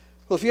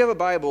Well, if you have a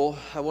Bible,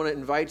 I want to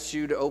invite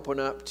you to open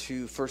up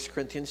to 1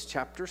 Corinthians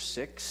chapter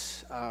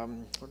 6.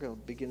 We're going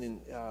to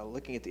begin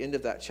looking at the end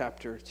of that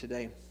chapter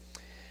today.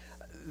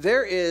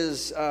 There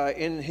is,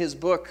 in his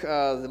book,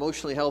 The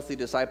Emotionally Healthy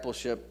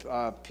Discipleship,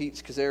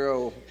 Pete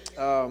Scazzero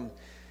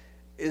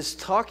is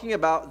talking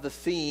about the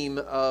theme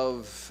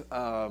of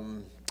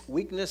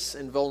weakness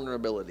and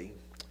vulnerability.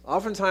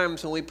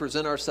 Oftentimes when we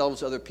present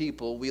ourselves to other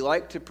people, we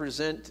like to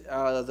present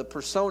the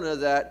persona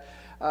that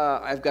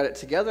I've got it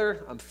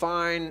together, I'm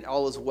fine,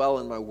 all is well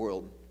in my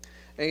world.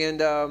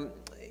 And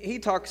he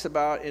talks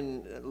about,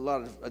 in a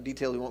lot of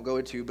detail we won't go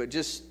into, but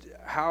just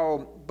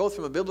how, both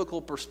from a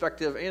biblical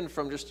perspective and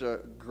from just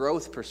a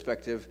growth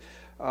perspective,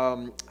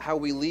 how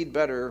we lead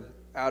better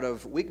out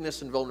of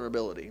weakness and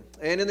vulnerability.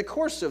 And in the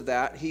course of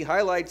that, he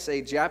highlights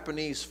a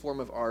Japanese form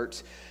of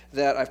art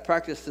that I've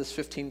practiced this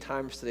 15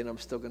 times today, and I'm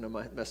still going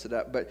to mess it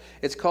up. But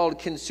it's called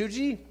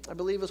kintsugi, I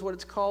believe is what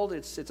it's called.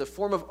 It's a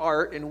form of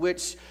art in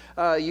which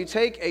you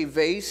take a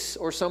vase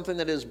or something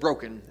that is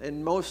broken.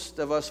 And most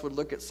of us would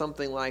look at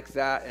something like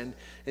that and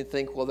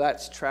think, well,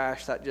 that's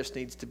trash. That just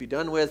needs to be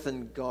done with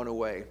and gone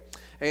away.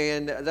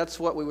 And that's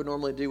what we would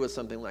normally do with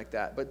something like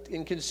that. But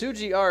in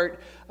kintsugi art,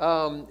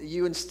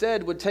 you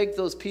instead would take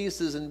those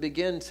pieces and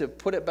begin to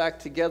put it back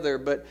together,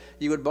 but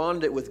you would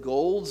bond it with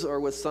golds or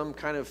with some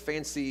kind of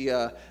fancy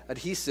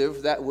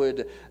adhesive that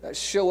would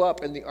show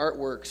up in the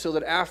artwork so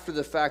that after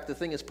the fact the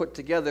thing is put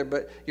together,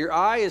 but your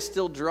eye is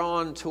still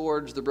drawn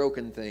towards the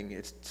broken thing.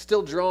 It's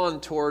still drawn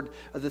toward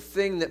the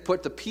thing that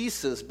put the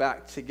pieces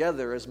back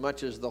together as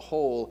much as the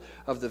whole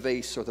of the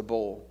vase or the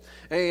bowl.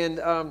 And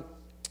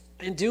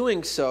in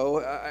doing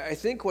so, I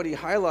think what he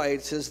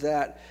highlights is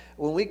that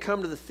when we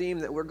come to the theme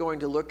that we're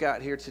going to look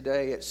at here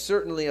today, it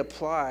certainly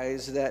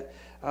applies that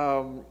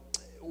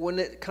when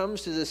it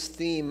comes to this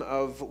theme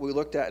of what we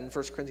looked at in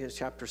 1 Corinthians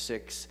chapter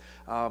 6,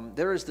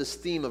 there is this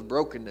theme of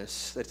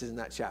brokenness that's in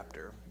that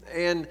chapter.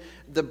 And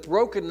the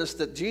brokenness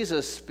that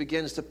Jesus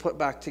begins to put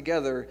back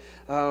together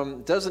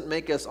doesn't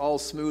make us all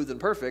smooth and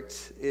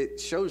perfect. It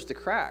shows the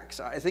cracks.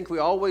 I think we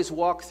always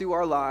walk through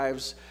our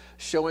lives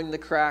showing the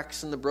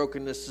cracks and the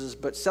brokennesses,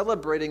 but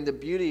celebrating the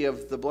beauty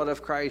of the blood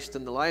of Christ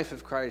and the life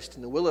of Christ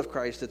and the will of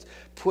Christ that's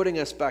putting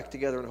us back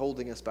together and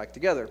holding us back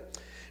together.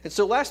 And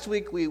so last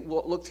week we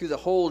looked through the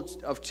whole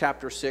of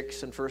chapter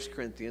 6 in 1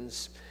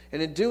 Corinthians.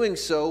 And in doing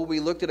so, we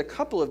looked at a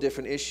couple of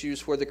different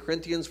issues where the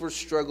Corinthians were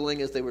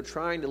struggling as they were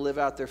trying to live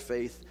out their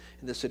faith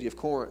in the city of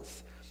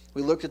Corinth.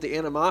 We looked at the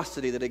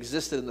animosity that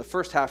existed in the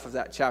first half of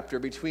that chapter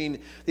between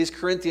these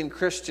Corinthian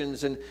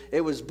Christians, and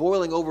it was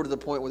boiling over to the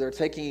point where they were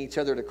taking each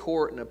other to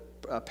court, in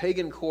a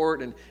pagan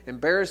court, and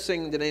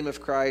embarrassing the name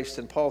of Christ,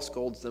 and Paul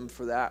scolds them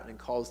for that and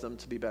calls them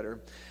to be better.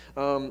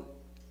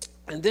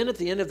 And then at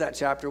the end of that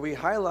chapter, we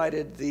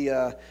highlighted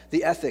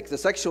the ethic, the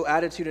sexual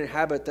attitude and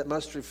habit that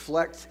must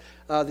reflect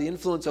the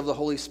influence of the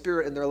Holy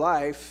Spirit in their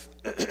life,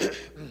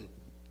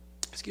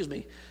 excuse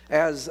me,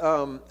 as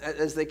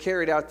they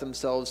carried out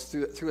themselves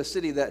through a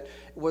city that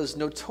was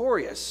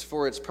notorious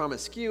for its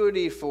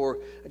promiscuity, for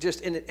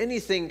just an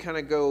anything kind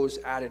of goes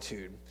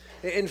attitude.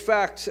 In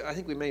fact, I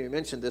think we maybe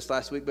mentioned this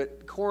last week,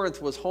 but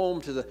Corinth was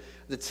home to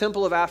the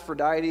temple of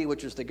Aphrodite,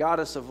 which is the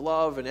goddess of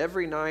love, and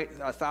every night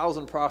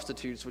 1,000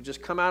 prostitutes would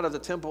just come out of the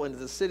temple into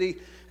the city.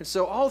 And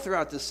so all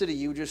throughout the city,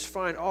 you just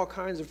find all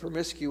kinds of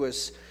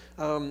promiscuous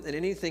and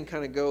anything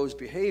kind of goes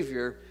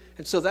behavior.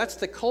 And so that's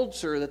the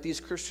culture that these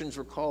Christians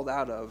were called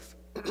out of.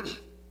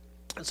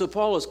 And so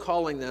Paul is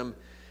calling them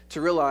to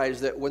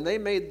realize that when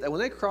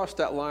they crossed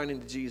that line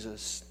into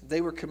Jesus,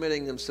 they were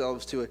committing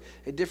themselves to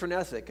a different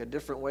ethic, a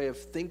different way of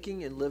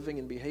thinking and living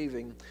and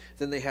behaving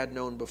than they had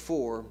known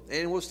before,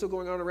 and was still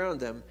going on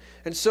around them.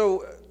 And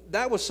so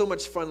that was so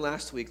much fun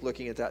last week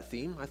looking at that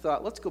theme. I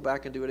thought, let's go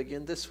back and do it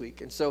again this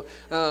week. And so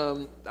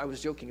I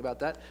was joking about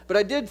that. But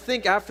I did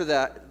think after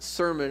that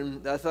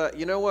sermon, I thought,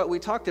 you know what, we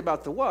talked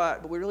about the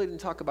what, but we really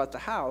didn't talk about the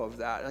how of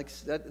that.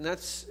 And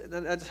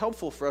that's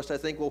helpful for us, I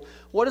think. Well,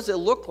 what does it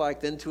look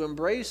like then to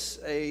embrace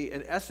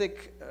an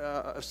ethic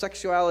of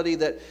sexuality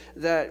that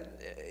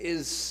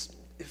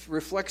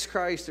reflects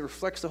Christ, it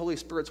reflects the Holy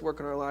Spirit's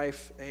work in our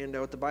life and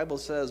what the Bible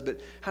says,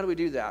 but how do we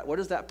do that? What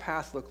does that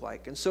path look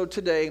like? And so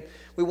today,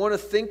 we want to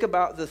think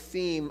about the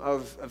theme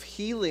of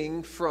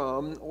healing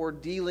from or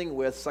dealing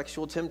with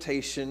sexual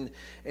temptation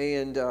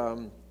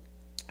and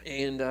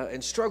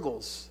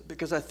struggles,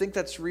 because I think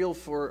that's real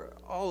for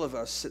all of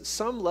us at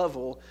some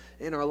level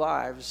in our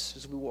lives.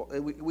 As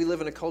we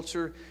live in a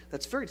culture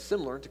that's very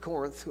similar to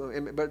Corinth,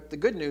 but the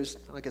good news,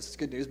 I guess it's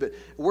good news, but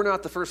we're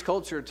not the first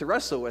culture to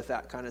wrestle with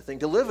that kind of thing,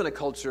 to live in a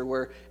culture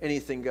where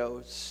anything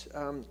goes.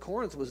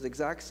 Corinth was the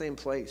exact same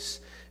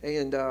place.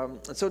 And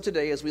so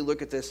today, as we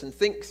look at this and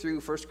think through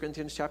 1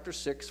 Corinthians chapter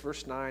 6,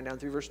 verse 9 down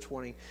through verse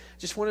 20,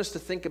 just want us to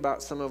think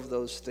about some of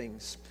those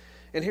things.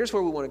 And here's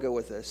where we want to go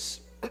with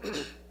this.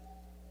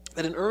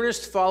 That an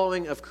earnest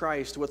following of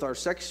Christ with our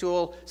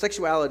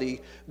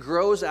sexuality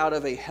grows out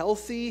of a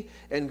healthy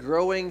and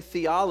growing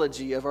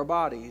theology of our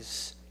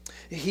bodies.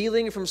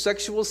 Healing from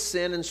sexual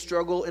sin and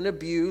struggle and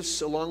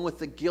abuse, along with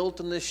the guilt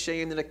and the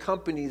shame that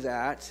accompany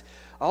that,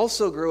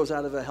 also grows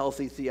out of a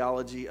healthy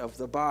theology of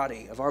the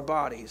body, of our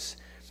bodies.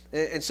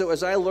 And so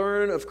as I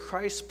learn of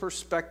Christ's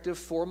perspective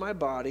for my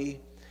body,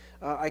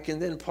 I can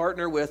then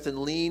partner with and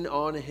lean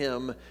on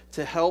him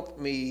to help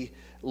me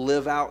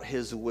live out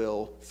his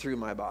will through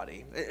my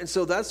body. And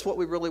so that's what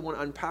we really want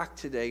to unpack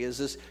today, is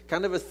this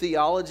kind of a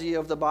theology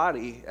of the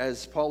body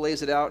as Paul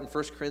lays it out in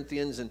 1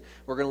 Corinthians, and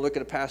we're going to look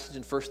at a passage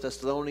in 1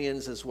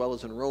 Thessalonians as well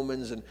as in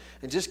Romans, and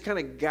just kind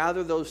of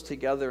gather those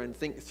together and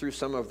think through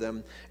some of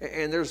them.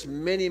 And there's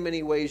many,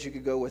 many ways you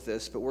could go with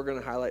this, but we're going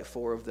to highlight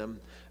 4 of them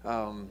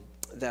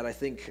that I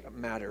think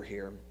matter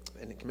here,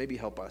 and it can maybe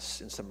help us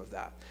in some of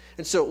that.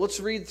 And so let's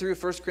read through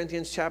 1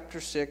 Corinthians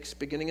chapter 6,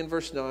 beginning in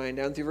verse 9,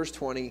 down through verse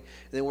 20, and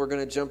then we're going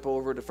to jump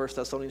over to 1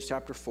 Thessalonians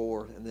chapter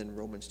 4, and then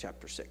Romans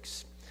chapter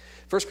 6.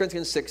 1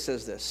 Corinthians 6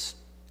 says this,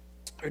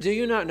 "Or do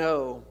you not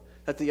know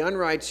that the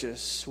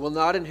unrighteous will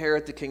not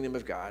inherit the kingdom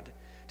of God?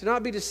 Do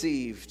not be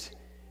deceived.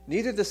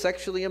 Neither the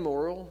sexually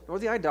immoral, nor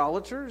the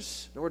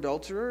idolaters, nor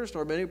adulterers,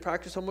 nor men who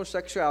practice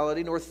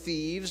homosexuality, nor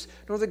thieves,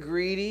 nor the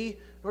greedy,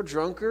 nor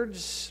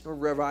drunkards, nor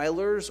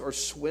revilers, or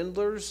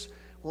swindlers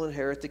will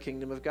inherit the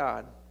kingdom of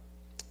God.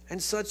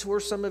 And such were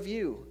some of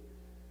you.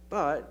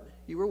 But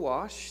you were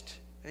washed,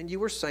 and you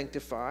were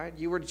sanctified,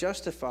 you were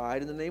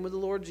justified in the name of the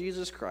Lord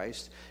Jesus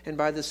Christ, and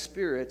by the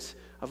Spirit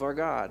of our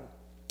God.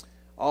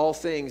 All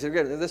things," and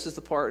again, this is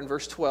the part in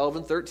verse 12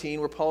 and 13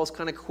 where Paul is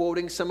kind of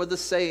quoting some of the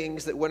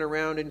sayings that went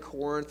around in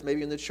Corinth,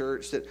 maybe in the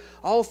church, that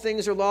all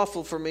things are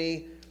lawful for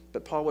me.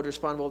 But Paul would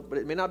respond, well, but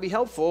it may not be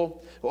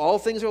helpful. Well, all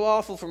things are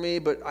lawful for me,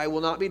 but I will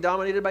not be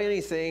dominated by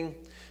anything.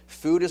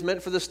 Food is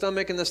meant for the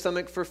stomach, and the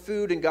stomach for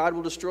food, and God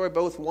will destroy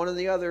both one and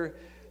the other.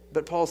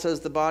 But Paul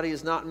says the body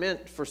is not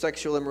meant for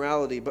sexual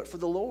immorality, but for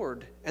the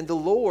Lord. And the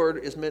Lord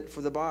is meant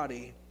for the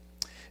body.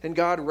 And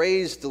God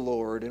raised the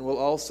Lord, and will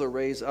also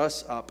raise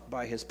us up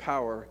by his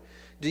power.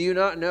 Do you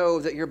not know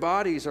that your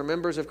bodies are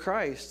members of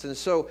Christ? And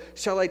so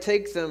shall I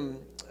take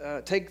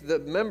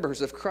the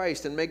members of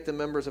Christ and make them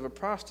members of a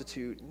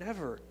prostitute?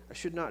 Never. I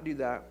should not do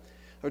that.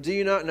 Or do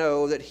you not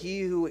know that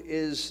he who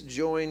is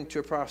joined to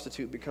a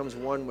prostitute becomes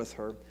one with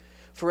her?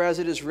 For as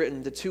it is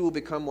written, the two will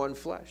become one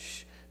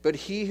flesh. But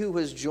he who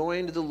has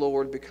joined the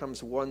Lord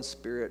becomes one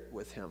spirit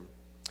with him.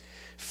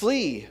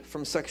 Flee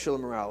from sexual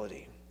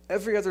immorality.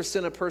 Every other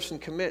sin a person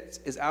commits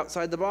is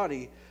outside the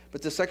body,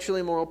 but the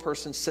sexually immoral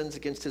person sins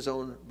against his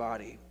own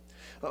body.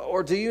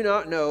 Or do you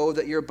not know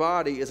that your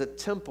body is a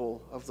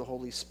temple of the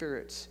Holy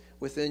Spirit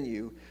within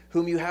you,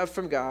 whom you have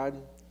from God,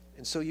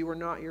 and so you are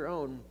not your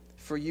own,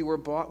 for you were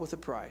bought with a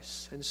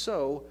price. And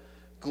so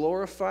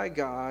glorify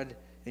God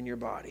in your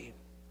body."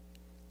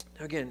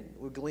 Now again,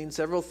 we've gleaned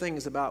several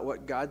things about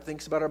what God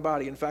thinks about our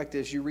body. In fact,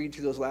 as you read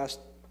through those last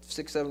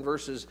 6-7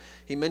 verses,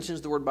 he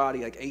mentions the word body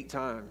like 8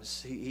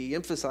 times. He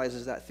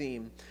emphasizes that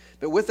theme.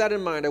 But with that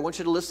in mind, I want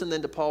you to listen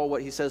then to Paul,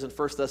 what he says in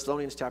 1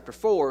 Thessalonians chapter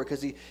 4,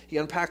 because he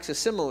unpacks a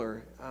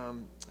similar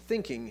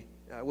thinking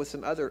with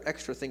some other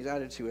extra things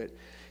added to it.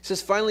 He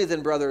says, "Finally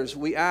then, brothers,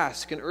 we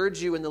ask and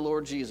urge you in the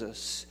Lord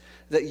Jesus,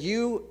 that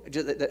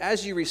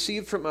as you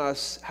received from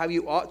us how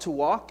you ought to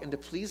walk and to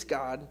please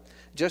God,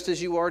 just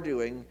as you are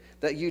doing,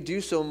 that you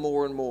do so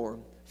more and more.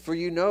 For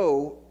you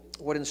know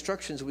what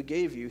instructions we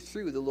gave you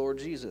through the Lord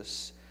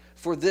Jesus.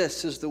 For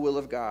this is the will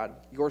of God,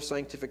 your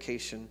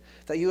sanctification,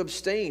 that you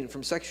abstain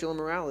from sexual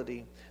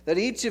immorality, that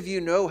each of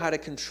you know how to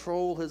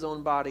control his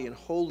own body in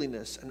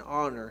holiness and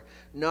honor,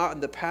 not in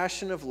the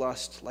passion of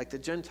lust like the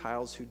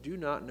Gentiles who do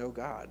not know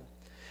God.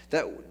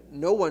 That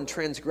no one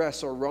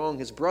transgress or wrong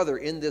his brother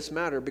in this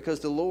matter, because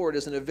the Lord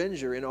is an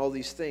avenger in all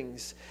these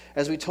things,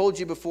 as we told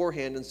you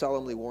beforehand and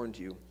solemnly warned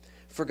you.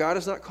 For God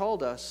has not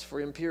called us for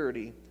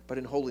impurity, but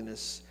in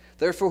holiness.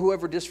 Therefore,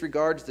 whoever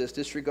disregards this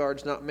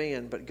disregards not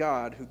man, but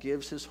God, who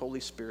gives his Holy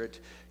Spirit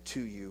to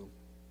you."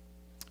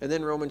 And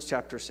then Romans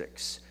chapter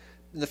 6.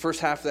 In the first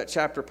half of that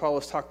chapter, Paul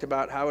has talked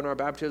about how in our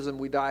baptism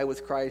we die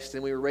with Christ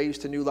and we were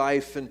raised to new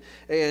life, and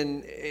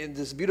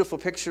this beautiful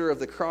picture of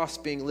the cross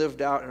being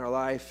lived out in our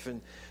life.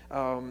 And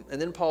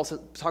then Paul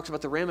talks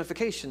about the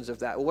ramifications of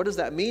that. Well, what does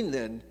that mean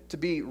then, to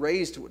be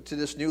raised to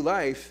this new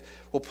life?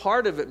 Well,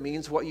 part of it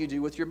means what you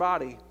do with your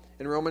body.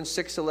 In Romans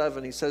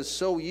 6:11, he says,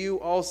 "So you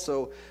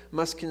also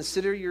must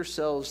consider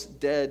yourselves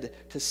dead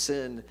to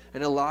sin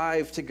and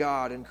alive to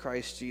God in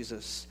Christ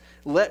Jesus.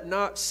 Let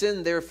not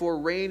sin, therefore,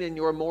 reign in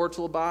your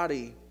mortal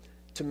body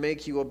to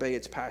make you obey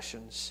its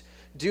passions.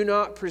 Do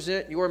not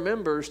present your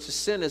members to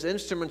sin as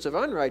instruments of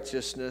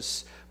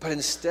unrighteousness, but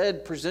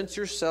instead present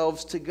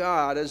yourselves to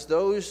God as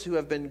those who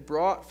have been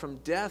brought from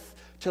death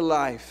to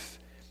life,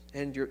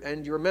 and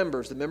your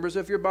members, the members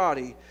of your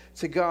body,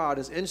 to God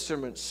as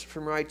instruments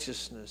from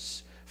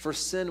righteousness. For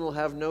sin will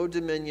have no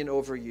dominion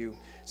over you,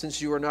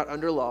 since you are not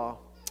under law,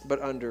 but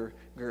under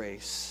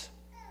grace."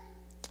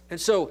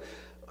 And so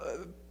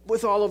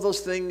with all of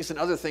those things and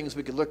other things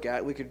we could look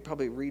at, we could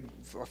probably read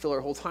or fill our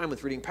whole time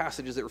with reading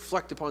passages that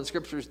reflect upon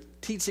Scripture's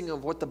teaching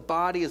of what the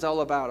body is all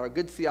about, our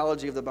good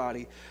theology of the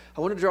body. I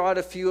want to draw out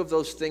a few of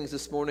those things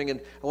this morning, and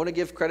I want to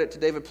give credit to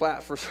David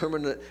Platt for a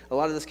sermon that a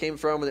lot of this came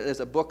from, and there's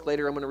a book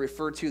later I'm going to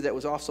refer to that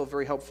was also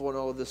very helpful in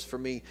all of this for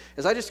me.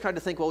 As I just tried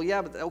to think, well,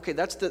 yeah, but okay,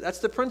 that's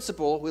the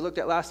principle we looked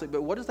at last week,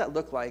 but what does that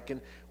look like,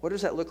 and what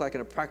does that look like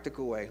in a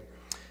practical way?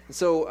 And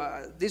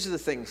so these are the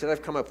things that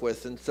I've come up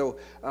with, and so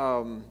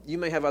you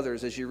may have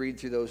others as you read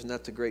through those, and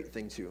that's a great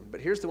thing too. But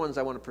here's the ones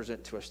I want to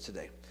present to us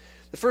today.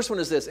 The first one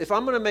is this: if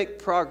I'm going to make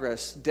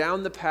progress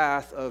down the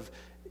path of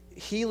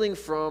healing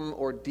from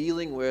or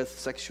dealing with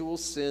sexual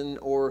sin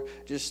or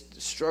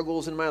just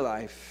struggles in my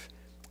life,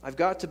 I've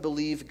got to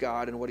believe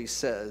God and what He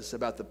says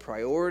about the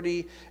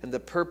priority and the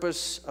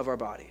purpose of our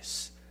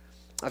bodies.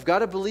 I've got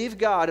to believe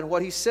God and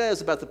what He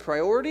says about the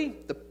priority,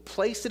 the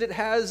place that it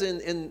has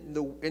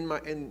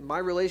in my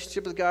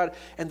relationship with God,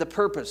 and the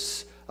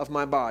purpose of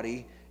my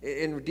body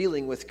in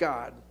dealing with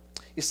God.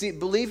 You see,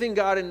 believing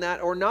God in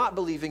that or not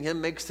believing Him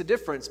makes the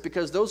difference,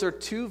 because those are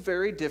two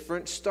very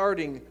different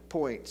starting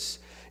points.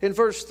 In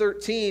verse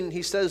 13,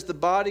 he says the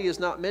body is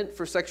not meant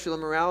for sexual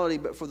immorality,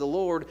 but for the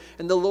Lord,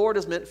 and the Lord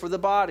is meant for the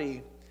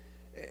body.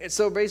 And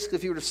so basically,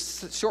 if you were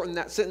to shorten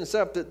that sentence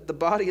up, that the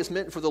body is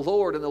meant for the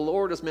Lord and the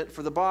Lord is meant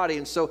for the body.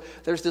 And so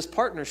there's this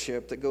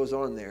partnership that goes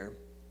on there.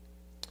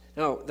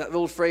 Now, that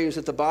little phrase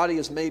that the body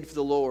is made for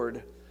the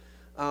Lord,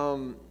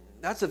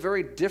 that's a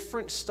very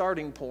different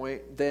starting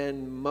point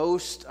than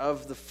most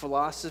of the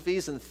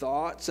philosophies and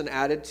thoughts and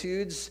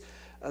attitudes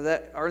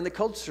that are in the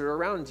culture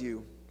around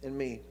you and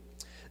me.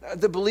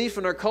 The belief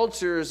in our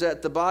culture is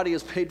that the body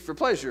is made for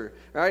pleasure,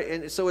 right?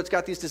 And so it's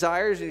got these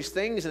desires and these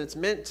things, and it's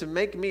meant to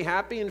make me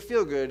happy and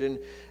feel good.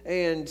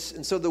 And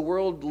so the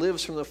world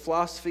lives from the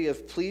philosophy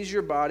of please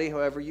your body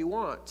however you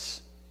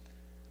want.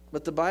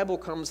 But the Bible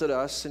comes at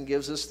us and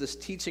gives us this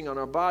teaching on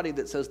our body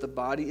that says the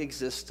body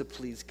exists to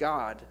please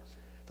God.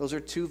 Those are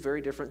two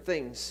very different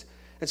things.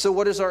 And so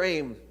what is our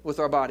aim with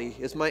our body?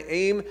 Is my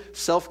aim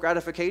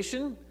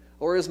self-gratification?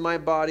 Or is my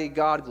body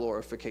God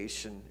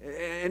glorification?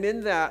 And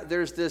in that,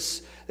 there's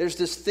this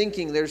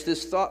thinking, there's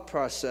this thought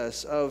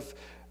process of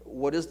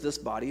what is this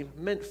body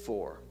meant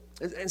for?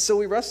 And so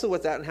we wrestle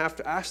with that and have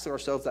to ask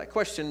ourselves that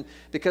question,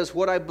 because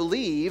what I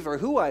believe or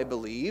who I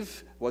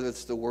believe, whether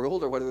it's the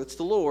world or whether it's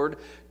the Lord,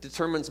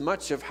 determines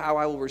much of how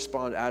I will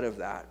respond out of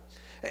that.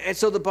 And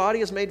so the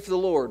body is made for the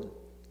Lord.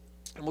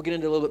 And we'll get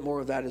into a little bit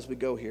more of that as we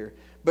go here.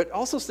 But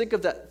also think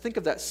of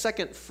that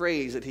second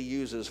phrase that he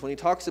uses when he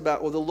talks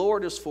about, well, the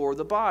Lord is for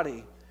the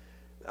body.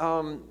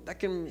 That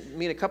can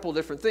mean a couple of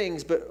different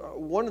things, but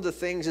one of the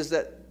things is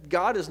that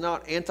God is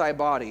not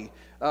anti-body,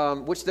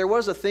 which there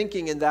was a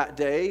thinking in that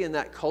day, in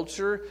that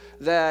culture,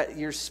 that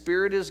your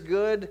spirit is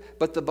good,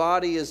 but the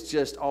body is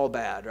just all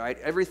bad, right?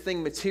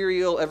 Everything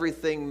material,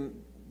 everything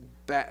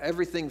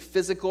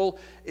physical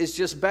is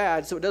just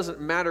bad, so it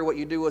doesn't matter what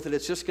you do with it.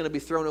 It's just going to be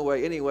thrown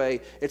away anyway.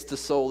 It's the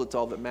soul that's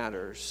all that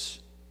matters.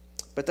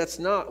 But that's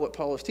not what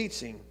Paul is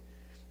teaching.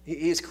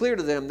 He is clear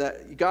to them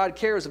that God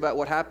cares about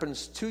what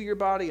happens to your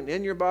body and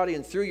in your body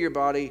and through your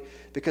body,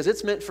 because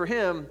it's meant for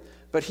Him,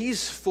 but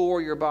He's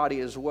for your body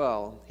as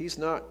well. He's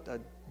not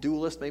a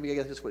dualist, maybe I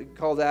guess that's what you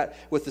call that,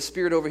 with the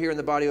spirit over here and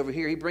the body over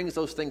here. He brings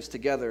those things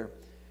together.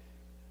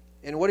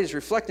 And what he's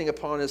reflecting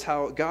upon is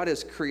how God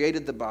has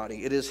created the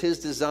body. It is His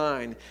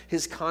design,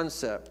 His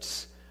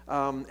concepts.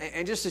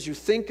 And just as you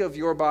think of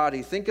your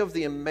body, think of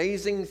the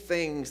amazing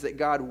things that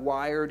God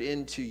wired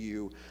into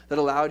you that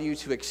allowed you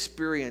to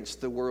experience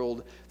the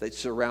world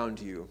that's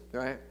around you,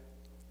 right?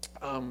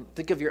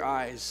 Think of your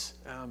eyes,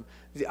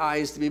 the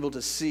eyes to be able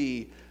to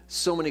see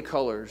so many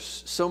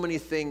colors, so many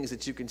things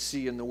that you can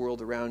see in the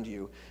world around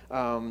you,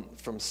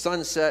 from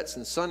sunsets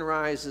and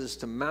sunrises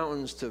to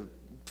mountains to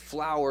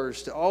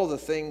flowers to all the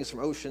things, from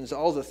oceans,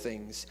 all the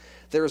things.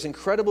 There is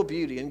incredible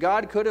beauty, and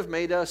God could have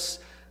made us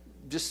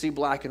just see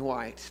black and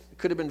white. It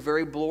could have been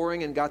very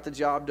boring and got the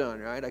job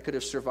done, right? I could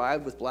have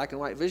survived with black and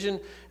white vision,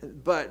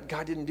 but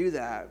God didn't do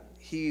that.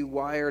 He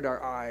wired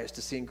our eyes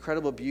to see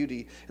incredible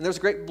beauty, and there's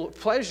great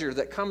pleasure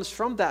that comes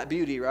from that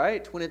beauty,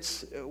 right? When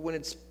it's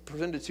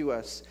presented to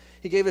us.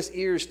 He gave us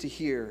ears to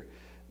hear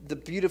the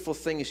beautiful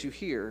things you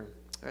hear.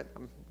 Right?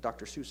 I'm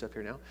Dr. Seuss up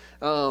here now,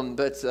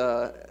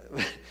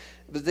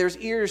 but there's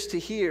ears to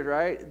hear,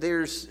 right?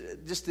 There's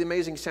just the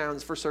amazing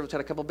sounds. First service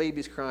had a couple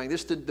babies crying.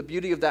 There's the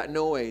beauty of that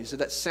noise, or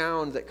that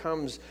sound that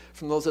comes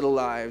from those little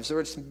lives, or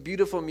it's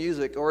beautiful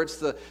music, or it's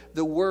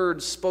the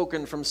words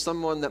spoken from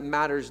someone that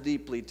matters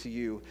deeply to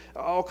you.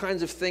 All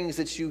kinds of things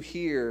that you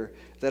hear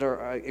that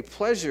are a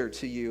pleasure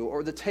to you,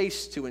 or the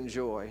taste to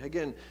enjoy.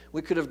 Again,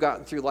 we could have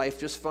gotten through life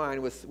just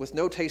fine with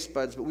no taste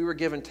buds, but we were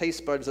given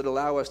taste buds that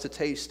allow us to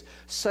taste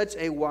such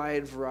a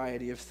wide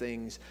variety of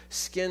things.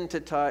 Skin to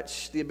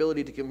touch, the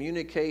ability to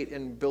communicate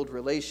and build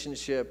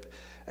relationship.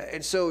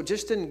 And so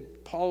just in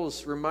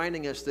Paul's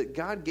reminding us that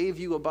God gave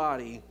you a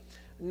body,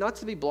 not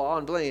to be blah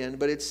and bland,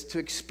 but it's to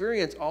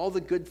experience all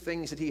the good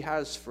things that He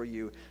has for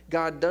you.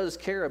 God does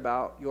care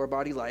about your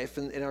body life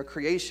and our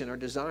creation, our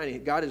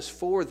design. God is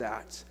for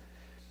that.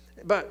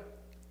 But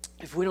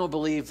if we don't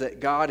believe that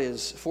God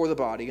is for the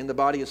body and the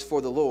body is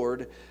for the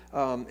Lord,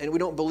 and we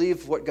don't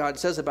believe what God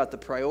says about the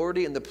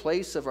priority and the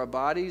place of our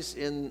bodies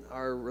in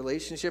our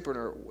relationship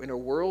or in our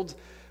world,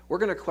 we're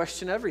going to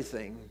question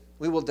everything.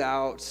 We will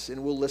doubt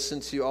and we'll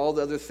listen to all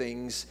the other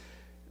things,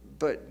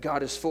 but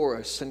God is for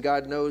us and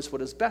God knows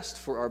what is best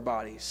for our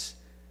bodies.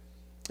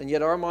 And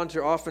yet our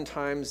mantra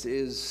oftentimes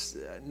is,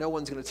 no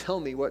one's going to tell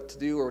me what to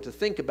do or to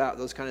think about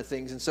those kind of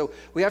things. And so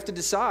we have to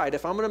decide,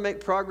 if I'm going to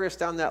make progress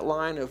down that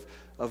line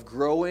of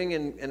growing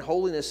and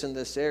holiness in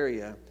this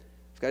area,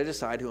 I've got to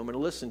decide who I'm going to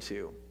listen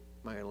to.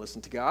 Am I going to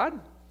listen to God?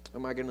 Or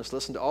am I going to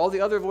listen to all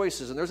the other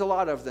voices? And there's a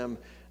lot of them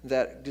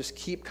that just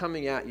keep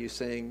coming at you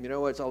saying, you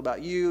know what, it's all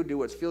about you, do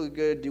what feels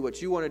good, do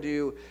what you want to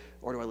do,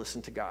 or do I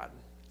listen to God?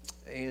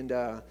 And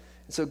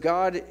so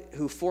God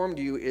who formed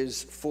you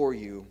is for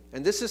you.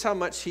 And this is how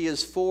much he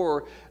is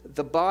for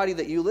the body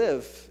that you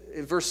live.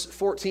 In verse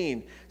 14,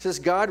 it says,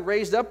 God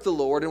raised up the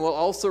Lord and will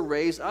also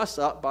raise us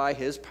up by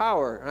his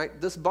power.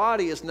 Right? This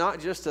body is not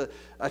just a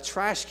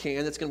trash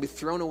can that's going to be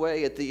thrown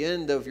away at the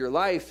end of your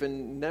life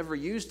and never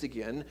used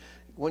again.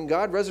 When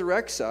God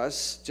resurrects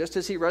us, just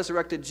as he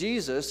resurrected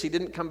Jesus, he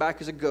didn't come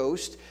back as a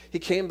ghost. He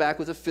came back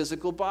with a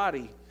physical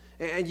body.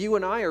 And you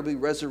and I are be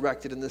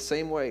resurrected in the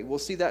same way. We'll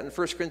see that in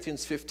 1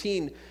 Corinthians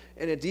 15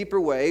 in a deeper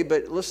way,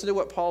 but listen to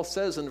what Paul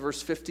says in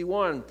verse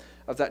 51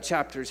 of that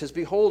chapter. It says,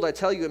 behold, I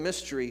tell you a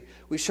mystery.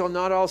 We shall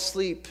not all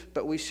sleep,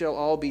 but we shall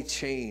all be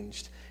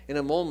changed in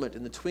a moment,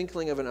 in the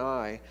twinkling of an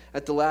eye,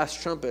 at the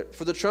last trumpet.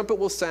 For the trumpet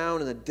will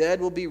sound, and the dead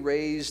will be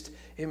raised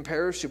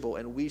imperishable,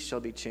 and we shall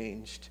be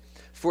changed.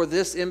 For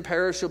this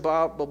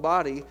perishable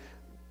body,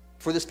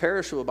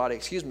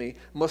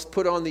 must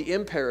put on the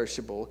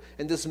imperishable,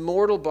 and this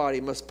mortal body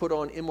must put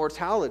on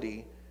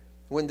immortality.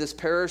 When this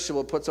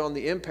perishable puts on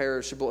the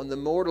imperishable, and the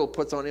mortal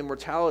puts on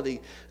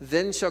immortality,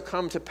 then shall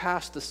come to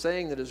pass the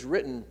saying that is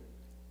written,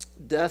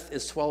 death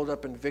is swallowed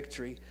up in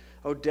victory.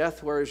 O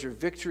death, where is your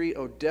victory?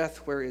 O death,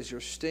 where is your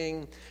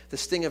sting? The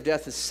sting of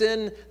death is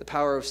sin. The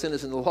power of sin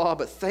is in the law.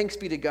 But thanks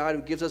be to God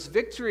who gives us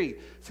victory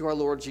through our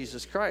Lord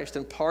Jesus Christ.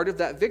 And part of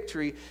that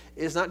victory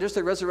is not just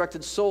a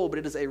resurrected soul, but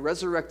it is a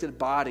resurrected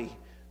body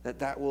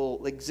that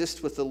will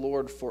exist with the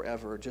Lord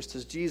forever, just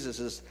as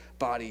Jesus'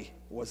 body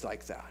was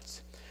like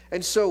that.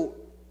 And so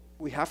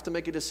we have to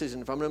make a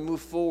decision. If I'm going to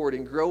move forward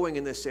in growing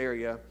in this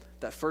area,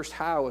 that first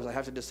how is I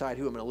have to decide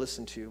who I'm going to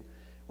listen to.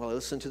 Will I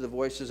listen to the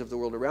voices of the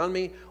world around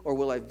me, or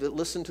will I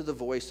listen to the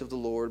voice of the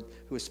Lord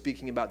who is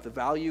speaking about the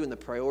value and the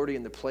priority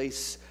and the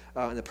place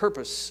and the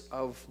purpose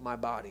of my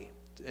body?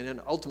 And then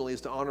ultimately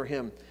is to honor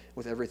him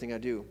with everything I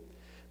do.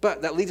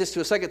 But that leads us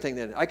to a second thing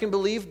then. I can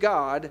believe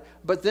God,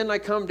 but then I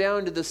come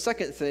down to the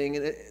second thing,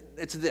 and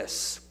it's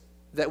this,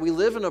 that we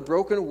live in a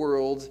broken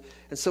world,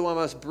 and so I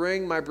must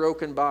bring my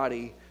broken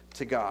body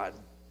to God.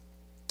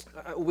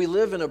 We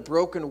live in a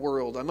broken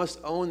world. I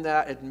must own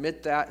that,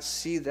 admit that,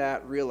 see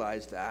that,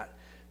 realize that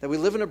we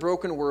live in a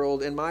broken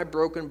world, and my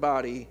broken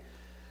body,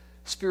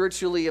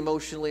 spiritually,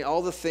 emotionally,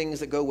 all the things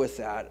that go with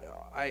that,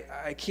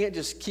 I can't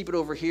just keep it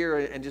over here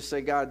and just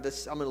say, God,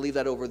 I'm going to leave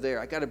that over there.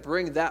 I got to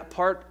bring that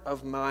part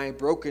of my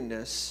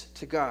brokenness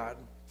to God.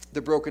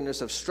 The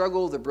brokenness of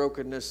struggle, the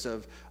brokenness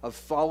of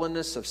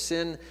fallenness, of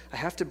sin. I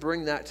have to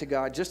bring that to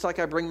God, just like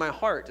I bring my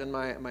heart and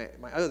my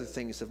other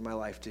things of my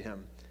life to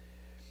him.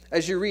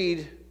 As you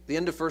read the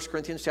end of 1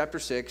 Corinthians chapter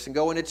 6 and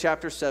go into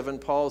chapter 7,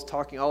 Paul is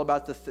talking all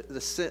about the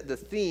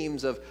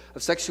themes of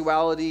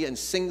sexuality and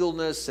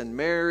singleness and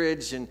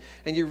marriage. And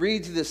you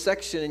read through this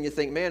section and you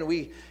think, man,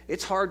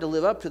 it's hard to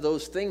live up to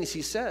those things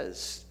he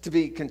says, to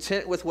be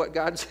content with what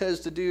God says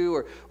to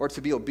do or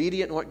to be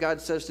obedient in what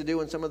God says to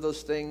do in some of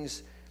those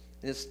things.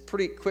 And it's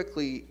pretty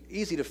quickly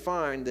easy to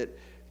find that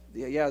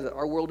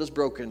our world is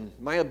broken.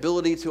 My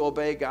ability to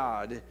obey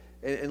God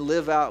and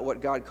live out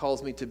what God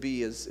calls me to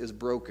be is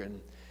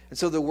broken. And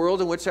so the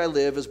world in which I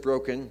live is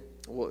broken,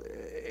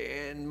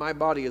 and my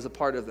body is a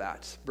part of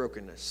that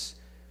brokenness.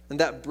 And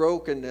that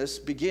brokenness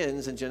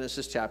begins in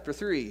Genesis chapter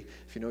 3.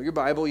 If you know your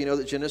Bible, you know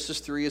that Genesis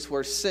 3 is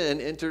where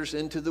sin enters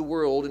into the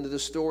world, into the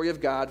story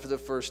of God for the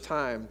first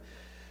time.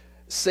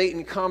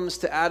 Satan comes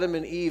to Adam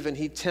and Eve, and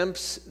he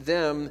tempts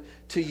them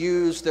to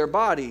use their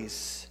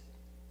bodies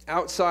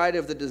outside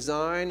of the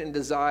design and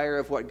desire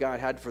of what God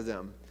had for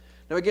them.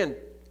 Now again,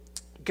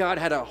 God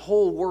had a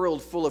whole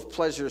world full of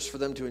pleasures for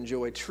them to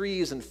enjoy,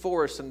 trees and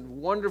forests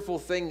and wonderful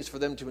things for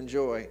them to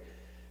enjoy.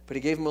 But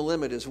he gave them a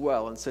limit as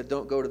well and said,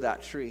 don't go to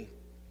that tree.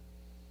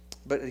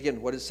 But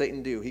again, what did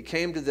Satan do? He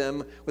came to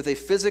them with a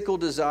physical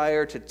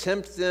desire to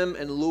tempt them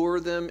and lure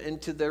them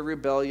into their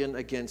rebellion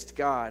against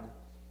God.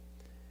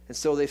 And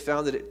so they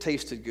found that it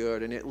tasted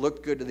good and it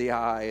looked good to the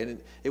eye and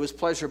it was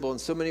pleasurable in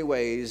so many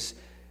ways,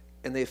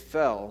 and they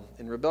fell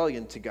in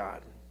rebellion to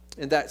God.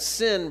 And that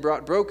sin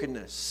brought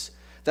brokenness.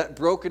 That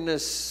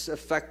brokenness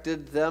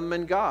affected them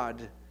and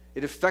God.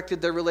 It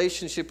affected their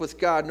relationship with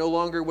God. No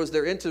longer was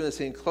there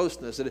intimacy and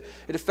closeness. It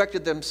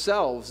affected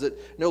themselves.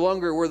 That no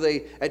longer were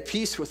they at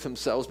peace with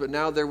themselves, but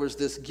now there was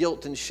this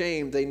guilt and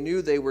shame. They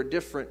knew they were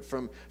different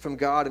from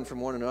God and from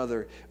one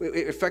another.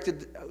 It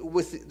affected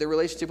with their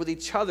relationship with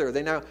each other.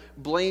 They now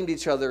blamed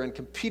each other and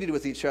competed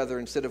with each other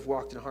instead of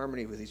walked in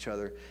harmony with each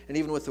other. And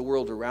even with the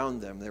world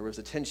around them, there was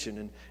a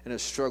tension and a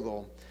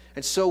struggle.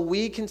 And so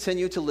we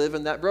continue to live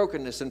in that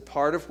brokenness, and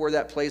part of where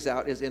that plays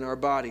out is in our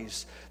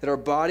bodies. That our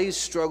bodies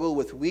struggle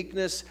with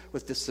weakness,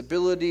 with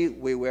disability,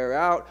 we wear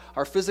out.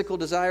 Our physical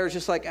desires,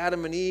 just like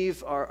Adam and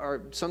Eve,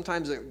 are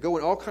sometimes go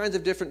in all kinds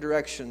of different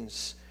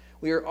directions.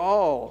 We are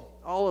all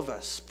of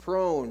us,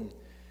 prone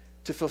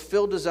to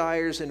fulfill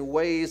desires in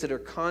ways that are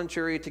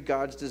contrary to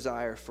God's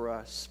desire for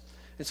us.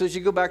 And so as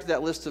you go back to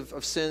that list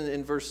of sin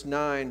in verse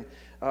 9,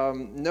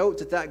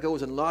 note that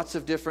goes in lots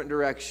of different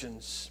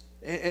directions.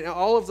 And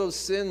all of those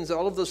sins,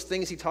 all of those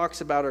things he talks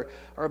about are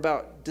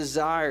about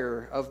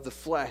desire of the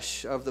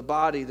flesh, of the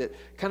body, that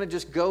kind of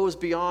just goes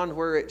beyond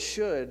where it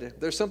should.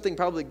 There's something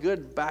probably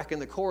good back in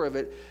the core of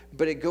it,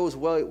 but it goes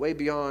way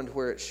beyond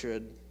where it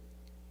should.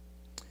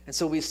 And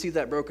so we see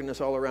that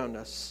brokenness all around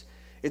us.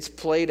 It's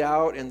played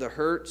out in the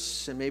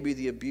hurts and maybe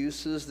the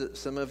abuses that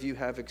some of you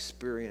have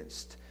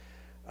experienced.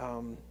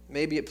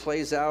 Maybe it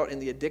plays out in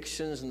the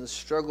addictions and the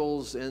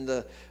struggles and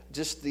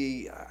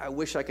I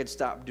wish I could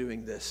stop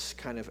doing this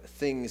kind of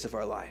things of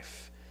our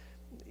life.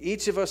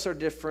 Each of us are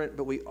different,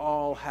 but we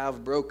all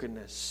have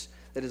brokenness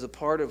that is a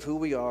part of who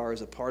we are,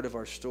 is a part of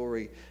our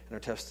story and our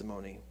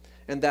testimony.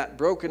 And that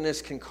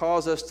brokenness can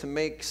cause us to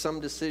make some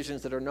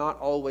decisions that are not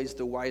always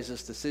the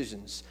wisest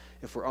decisions,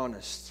 if we're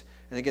honest.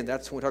 And again,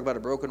 that's when we talk about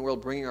a broken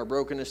world, bringing our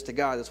brokenness to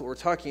God. That's what we're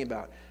talking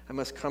about. I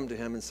must come to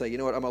him and say, you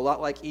know what, I'm a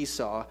lot like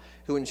Esau,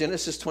 who in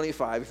Genesis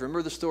 25, if you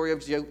remember the story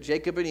of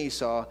Jacob and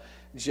Esau,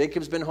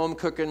 Jacob's been home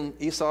cooking,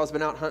 Esau's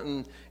been out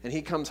hunting, and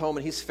he comes home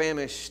and he's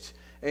famished.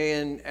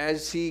 And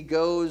as he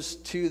goes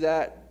to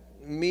that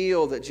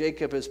meal that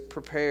Jacob has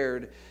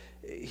prepared,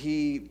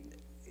 he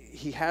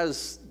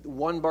has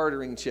one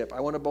bartering chip.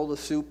 I want a bowl of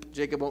soup.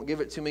 Jacob won't give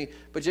it to me.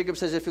 But Jacob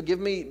says, if you'll give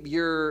me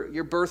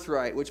your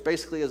birthright, which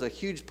basically is a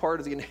huge part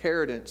of the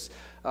inheritance,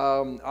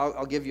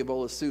 I'll give you a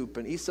bowl of soup.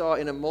 And Esau,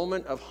 in a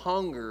moment of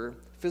hunger,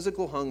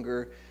 physical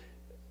hunger,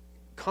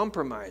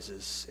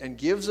 compromises and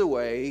gives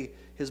away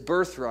his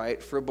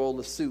birthright for a bowl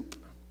of soup.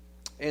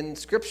 And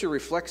Scripture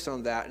reflects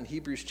on that in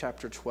Hebrews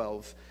chapter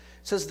 12.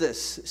 It says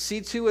this,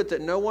 see to it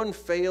that no one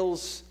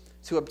fails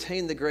to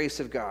obtain the grace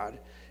of God,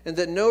 and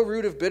that no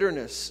root of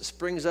bitterness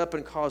springs up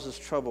and causes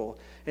trouble,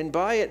 and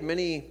by it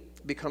many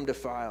become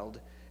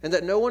defiled, and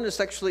that no one is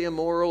sexually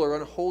immoral or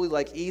unholy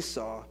like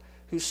Esau,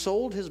 who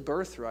sold his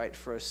birthright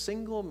for a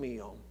single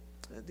meal.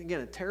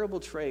 Again, a terrible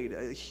trade,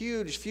 a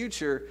huge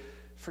future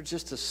for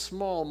just a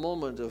small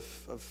moment of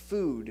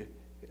food,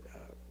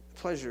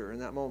 pleasure in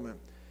that moment.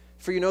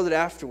 For you know that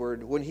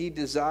afterward, when he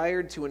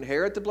desired to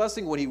inherit the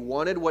blessing, when he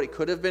wanted what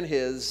could have been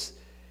his,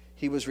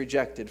 he was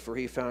rejected, for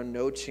he found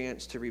no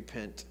chance to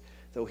repent,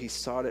 though he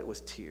sought it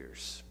with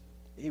tears.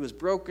 He was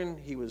broken,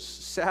 he was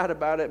sad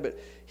about it, but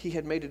he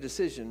had made a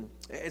decision.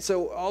 And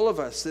so all of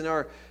us in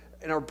our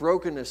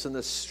brokenness and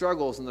the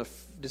struggles and the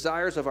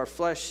desires of our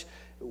flesh,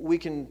 we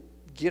can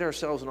get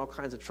ourselves in all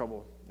kinds of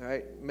trouble,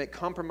 right? Make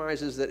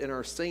compromises that in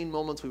our sane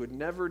moments we would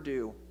never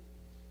do,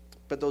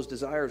 but those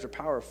desires are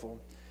powerful.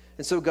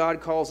 And so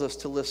God calls us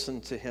to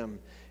listen to him.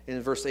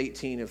 In verse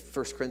 18 of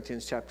 1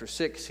 Corinthians chapter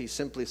 6, he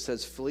simply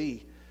says,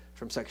 flee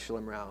from sexual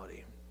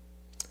immorality.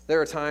 There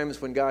are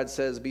times when God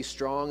says, be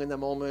strong in the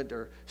moment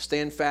or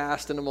stand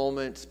fast in a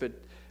moment, but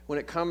when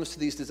it comes to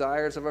these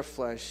desires of our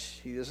flesh,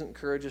 he doesn't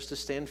encourage us to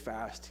stand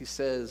fast. He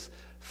says,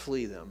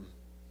 flee them.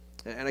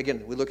 And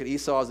again, we look at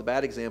Esau as a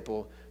bad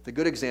example. The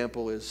good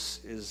example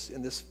is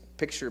in this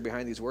picture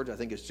behind these words, I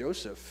think, is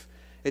Joseph.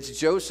 It's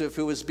Joseph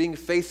who was being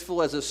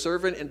faithful as a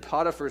servant in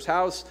Potiphar's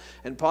house,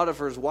 and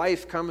Potiphar's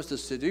wife comes to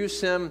seduce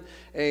him,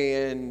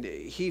 and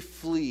he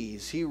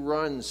flees. He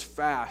runs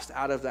fast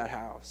out of that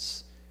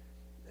house.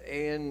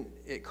 And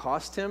it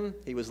cost him.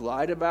 He was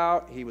lied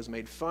about. He was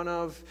made fun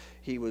of.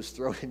 He was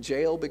thrown in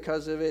jail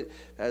because of it,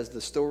 as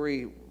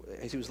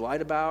he was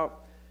lied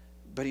about.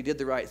 But he did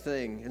the right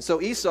thing. And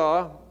so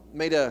Esau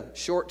made a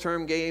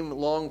short-term gain,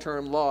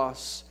 long-term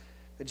loss.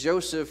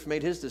 Joseph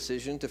made his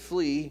decision to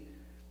flee,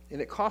 and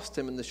it cost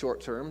him in the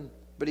short term.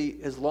 But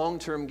his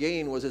long-term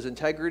gain was his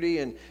integrity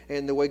and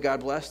the way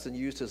God blessed and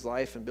used his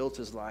life and built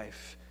his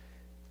life.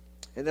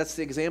 And that's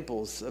the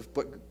examples of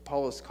what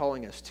Paul is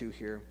calling us to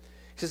here.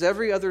 He says,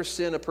 every other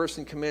sin a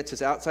person commits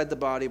is outside the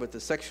body, but the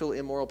sexually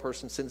immoral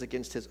person sins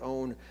against his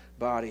own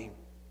body.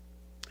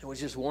 And what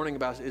he's just warning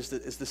about is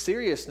the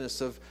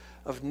seriousness of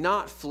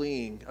not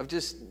fleeing, of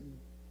just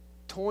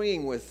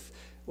toying with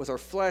our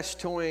flesh,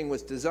 toying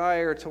with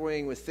desire,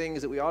 toying with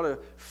things that we ought to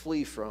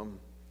flee from.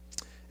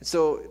 And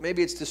so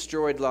maybe it's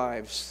destroyed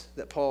lives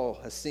that Paul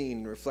has seen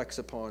and reflects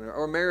upon,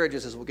 or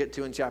marriages, as we'll get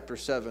to in chapter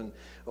 7,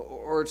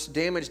 or it's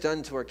damage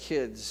done to our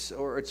kids,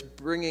 or it's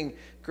bringing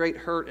great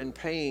hurt and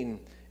pain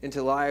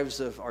into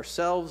lives of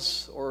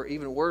ourselves, or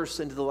even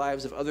worse, into the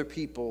lives of other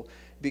people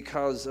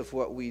because of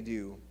what we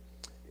do.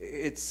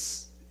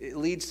 it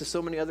leads to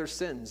so many other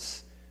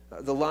sins.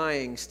 The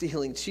lying,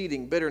 stealing,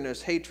 cheating,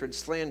 bitterness, hatred,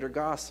 slander,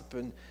 gossip,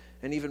 and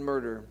even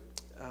murder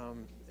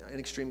in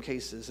extreme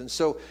cases. And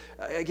so,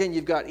 again,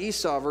 you've got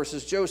Esau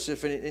versus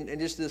Joseph, and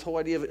just this whole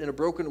idea of in a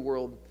broken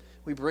world,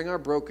 we bring our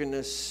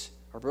brokenness,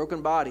 our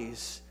broken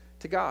bodies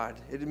to God,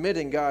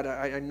 admitting, God,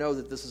 I know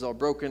that this is all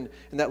broken.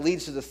 And that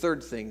leads to the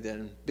third thing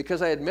then.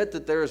 Because I admit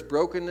that there is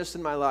brokenness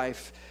in my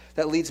life,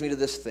 that leads me to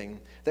this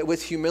thing, that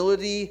with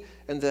humility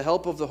and the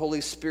help of the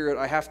Holy Spirit,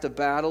 I have to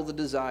battle the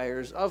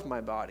desires of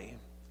my body.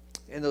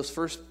 And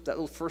that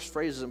little first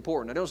phrase is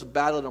important. I don't just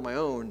battle it on my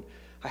own.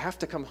 I have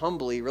to come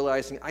humbly,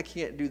 realizing I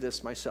can't do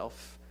this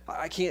myself.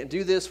 I can't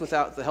do this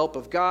without the help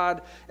of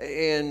God,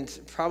 and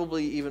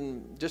probably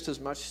even just as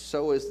much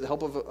so as the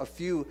help of a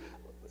few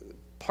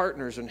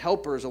partners and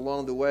helpers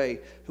along the way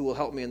who will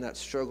help me in that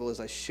struggle as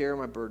I share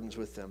my burdens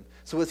with them.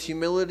 So with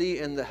humility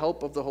and the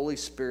help of the Holy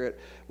Spirit,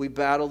 we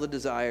battle the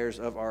desires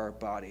of our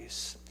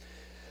bodies.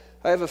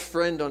 I have a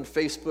friend on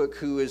Facebook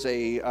who is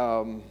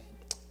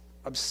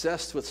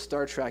obsessed with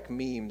Star Trek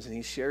memes, and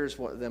he shares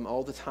them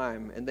all the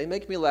time, and they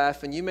make me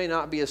laugh. And you may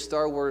not be a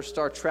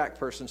Star Trek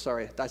person.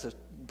 Sorry, that's a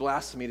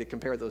blasphemy to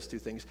compare those two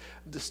things.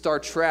 The Star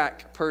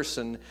Trek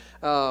person,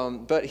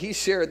 but he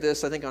shared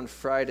this, I think, on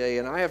Friday,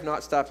 and I have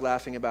not stopped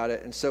laughing about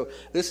it. And so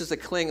this is a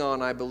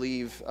Klingon, I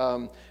believe,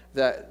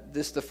 that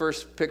this is the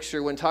first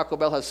picture when Taco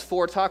Bell has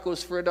 4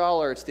 tacos for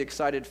 $1. It's the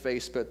excited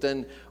face, but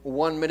then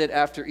 1 minute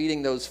after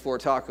eating those 4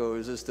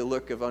 tacos is the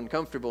look of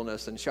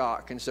uncomfortableness and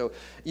shock. And so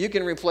you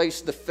can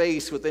replace the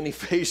face with any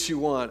face you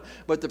want,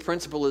 but the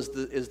principle is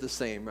the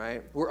same,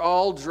 right? We're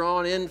all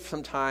drawn in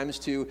sometimes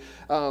to,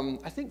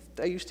 I think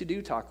I used to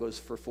do tacos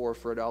for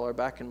 $4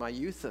 back in my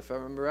youth, if I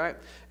remember right,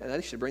 and I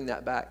should bring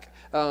that back,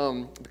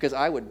 because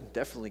I would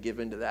definitely give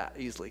into that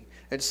easily.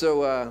 And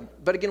so,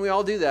 but again, we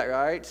all do that,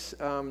 right?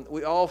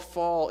 We all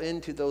fall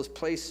into those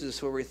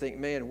places where we think,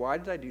 man, why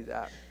did I do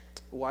that?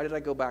 Why did I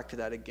go back to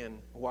that again?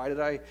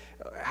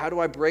 How do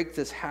I break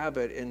this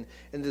habit and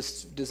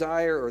this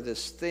desire or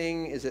this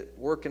thing? Is it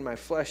work in my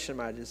flesh and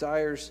my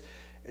desires?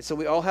 And so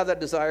we all have that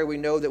desire we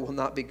know that will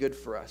not be good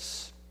for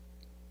us.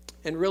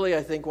 And really,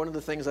 I think one of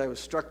the things I was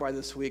struck by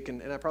this week,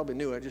 and I probably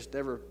knew, I just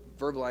never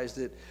verbalized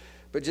it,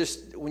 but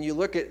just when you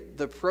look at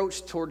the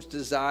approach towards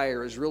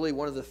desire is really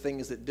one of the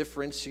things that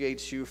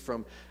differentiates you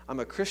from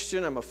I'm a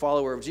Christian, I'm a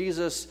follower of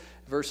Jesus,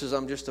 versus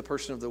I'm just a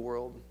person of the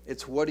world.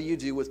 It's what do you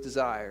do with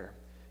desire?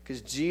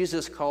 Because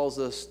Jesus calls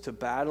us to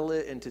battle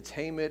it and to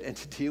tame it and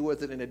to deal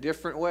with it in a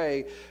different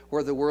way,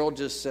 where the world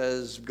just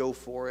says, go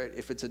for it.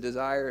 If it's a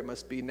desire, it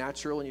must be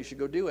natural and you should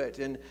go do it.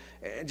 And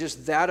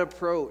just that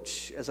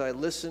approach, as I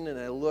listen and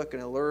I look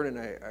and I learn and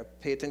I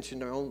pay attention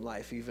to my own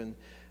life even,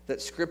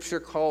 that Scripture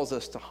calls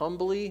us to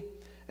humbly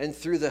and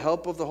through the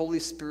help of the Holy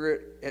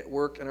Spirit at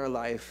work in our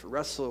life,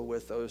 wrestle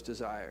with those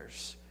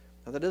desires.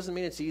 Now, that doesn't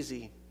mean it's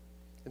easy.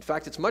 In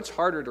fact, it's much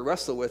harder to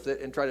wrestle with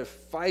it and try to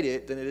fight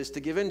it than it is to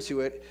give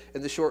into it,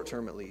 in the short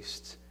term at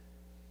least.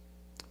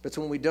 But it's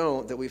when we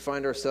don't that we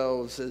find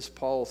ourselves, as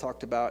Paul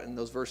talked about in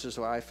those verses,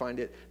 where I find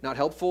it not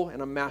helpful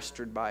and I'm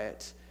mastered by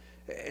it.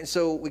 And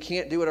so we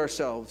can't do it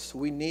ourselves.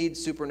 We need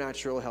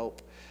supernatural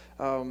help.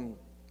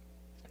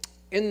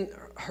 In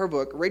her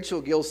book,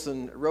 Rachel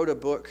Gilson wrote a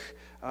book,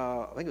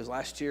 I think it was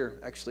last year,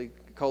 actually,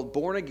 called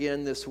Born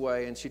Again This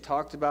Way, and she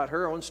talked about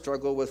her own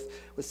struggle with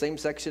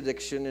same-sex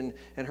addiction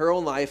and her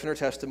own life and her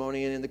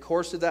testimony, and in the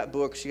course of that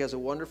book, she has a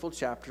wonderful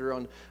chapter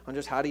on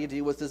just how do you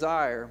deal with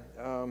desire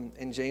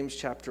in James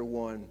chapter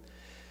 1.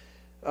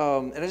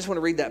 And I just want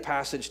to read that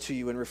passage to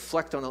you and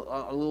reflect on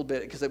a little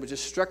bit, because it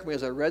just struck me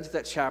as I read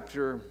that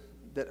chapter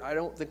that I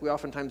don't think we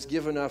oftentimes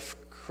give enough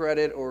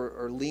credit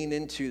or lean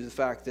into the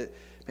fact that,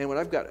 man, when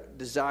I've got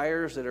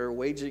desires that are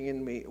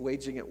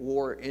waging at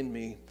war in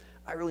me,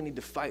 I really need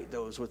to fight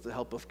those with the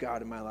help of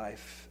God in my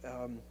life.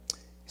 He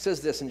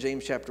says this in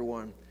James chapter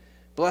 1,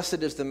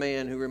 "Blessed is the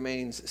man who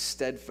remains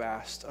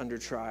steadfast under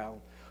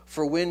trial,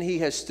 for when he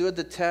has stood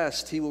the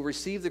test, he will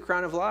receive the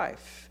crown of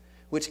life,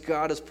 which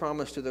God has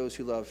promised to those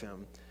who love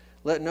him.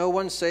 Let no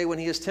one say when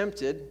he is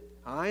tempted,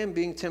 I am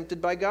being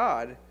tempted by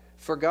God,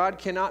 for God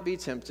cannot be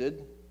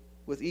tempted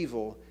with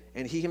evil,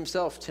 and he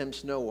himself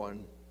tempts no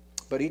one.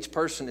 But each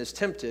person is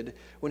tempted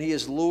when he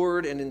is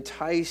lured and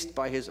enticed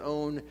by his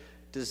own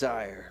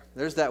desire."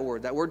 There's that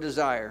word. That word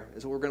desire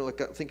is what we're going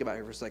to think about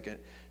here for a second.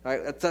 All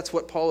right? That's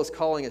what Paul is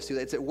calling us to.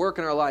 It's at work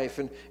in our life,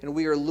 and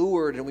we are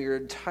lured and we are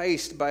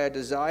enticed by a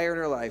desire in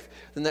our life.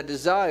 Then that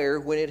desire,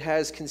 when it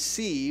has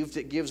conceived,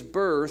 it gives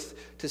birth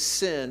to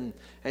sin.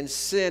 And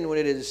sin, when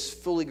it is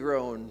fully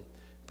grown,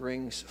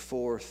 brings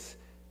forth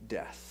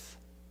death.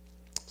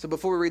 So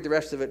before we read the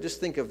rest of it,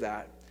 just think of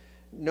that.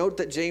 Note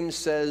that James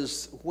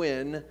says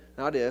when,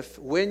 not if.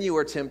 When you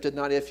are tempted,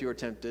 not if you are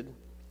tempted.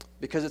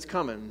 Because it's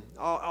coming.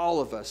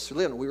 All of us.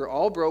 We are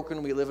all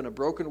broken. We live in a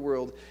broken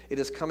world. It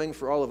is coming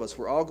for all of us.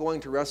 We're all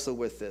going to wrestle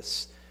with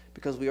this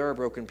because we are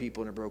broken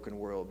people in a broken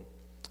world.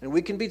 And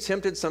we can be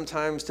tempted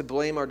sometimes to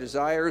blame our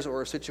desires or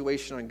our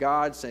situation on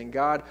God, saying,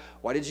 God,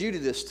 why did you do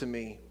this to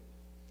me?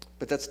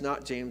 But that's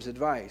not James'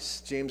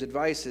 advice. James'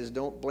 advice is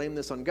don't blame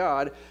this on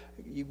God.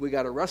 We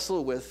got to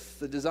wrestle with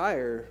the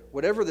desire,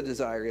 whatever the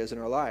desire is in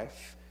our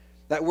life.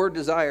 That word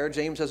desire,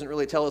 James doesn't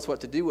really tell us what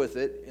to do with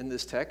it in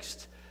this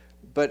text,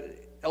 but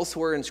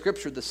elsewhere in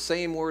Scripture, the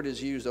same word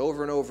is used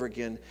over and over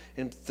again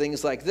in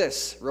things like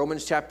this.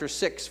 Romans chapter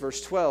 6,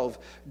 verse 12.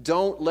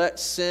 Don't let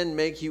sin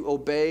make you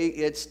obey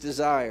its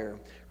desire.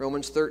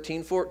 Romans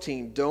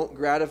 13:14. Don't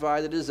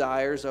gratify the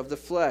desires of the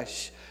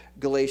flesh.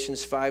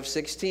 Galatians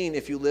 5:16.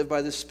 If you live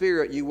by the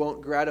Spirit, you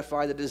won't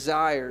gratify the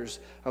desires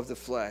of the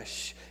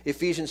flesh.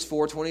 Ephesians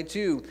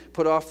 4:22.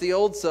 Put off the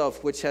old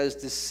self, which has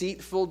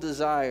deceitful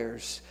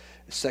desires.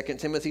 2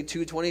 Timothy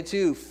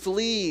 2:22,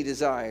 flee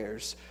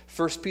desires.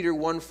 1 Peter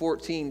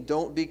 1:14,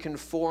 don't be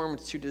conformed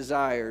to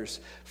desires.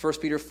 1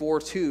 Peter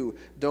 4:2,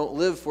 don't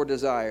live for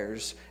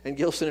desires. And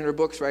Gilson in her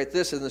books write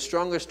this, in the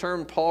strongest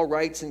term, Paul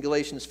writes in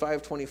Galatians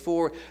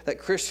 5:24 that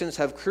Christians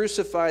have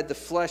crucified the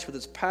flesh with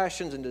its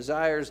passions and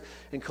desires.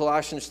 In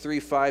Colossians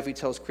 3:5, he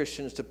tells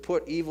Christians to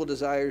put evil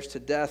desires to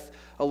death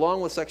along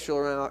with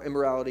sexual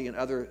immorality and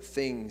other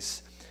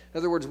things. In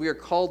other words, we are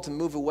called to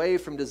move away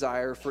from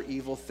desire for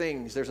evil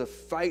things. There's a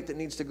fight that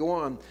needs to go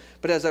on.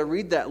 But as I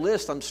read that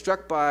list, I'm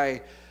struck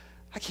by,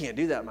 I can't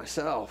do that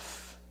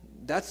myself.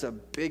 That's a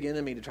big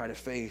enemy to try to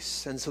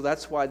face. And so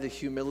that's why the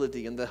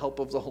humility and the help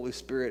of the Holy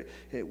Spirit,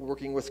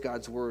 working with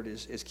God's word,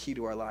 is key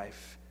to our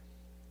life.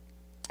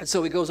 And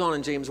so he goes on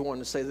in James 1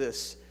 to say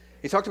this.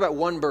 He talked about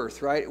one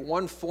birth, right?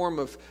 One form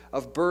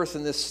of birth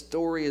in this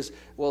story is,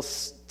 well,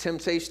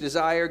 temptation,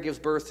 desire gives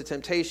birth to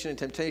temptation, and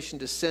temptation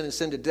to sin, and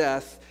sin to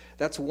death.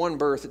 That's one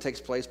birth that takes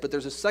place. But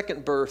there's a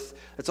second birth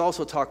that's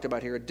also talked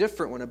about here, a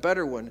different one, a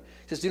better one. It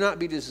says, do not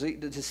be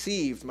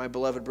deceived, my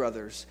beloved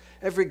brothers.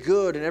 Every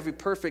good and every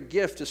perfect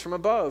gift is from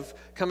above,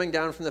 coming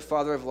down from the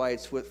Father of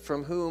lights, with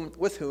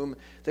whom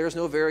there is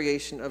no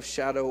variation of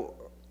shadow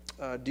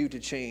due to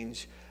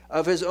change.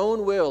 Of his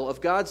own will, of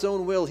God's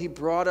own will, he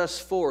brought us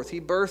forth. He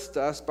birthed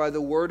us by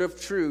the word of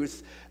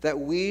truth, that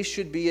we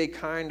should be a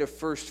kind of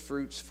first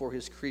fruits for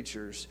his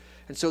creatures.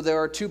 And so there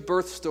are two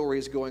birth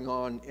stories going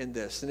on in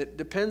this. And it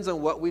depends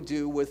on what we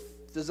do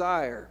with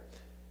desire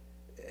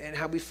and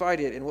how we fight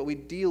it and what we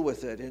deal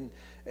with it.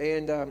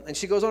 And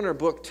she goes on in her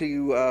book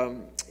to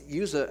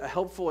use a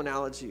helpful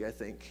analogy, I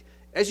think.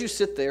 As you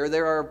sit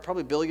there are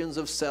probably billions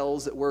of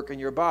cells that work in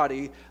your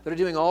body that are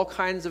doing all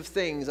kinds of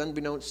things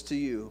unbeknownst to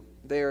you.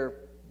 They're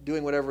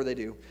doing whatever they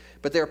do.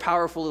 But they're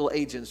powerful little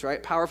agents,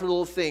 right? Powerful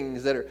little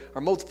things that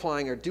are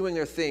multiplying or doing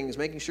their things,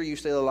 making sure you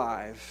stay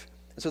alive.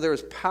 And so there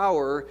is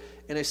power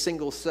in a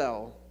single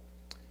cell.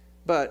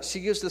 But she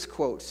gives this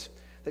quote,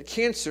 that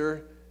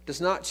cancer does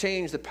not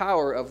change the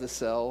power of the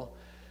cell,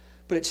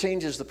 but it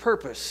changes the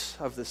purpose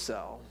of the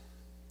cell.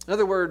 In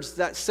other words,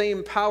 that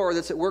same power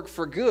that's at work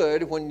for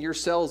good when your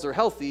cells are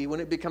healthy, when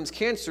it becomes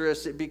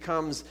cancerous, it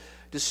becomes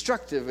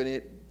destructive and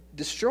it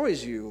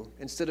destroys you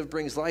instead of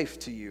brings life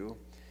to you.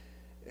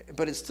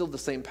 But it's still the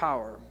same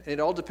power. And it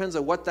all depends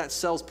on what that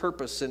cell's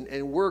purpose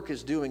and work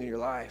is doing in your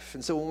life.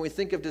 And so when we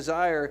think of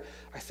desire,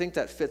 I think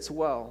that fits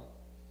well.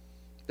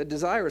 That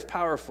desire is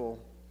powerful.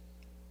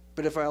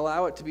 But if I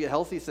allow it to be a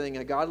healthy thing,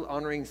 a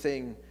God-honoring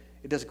thing,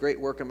 it does great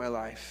work in my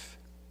life.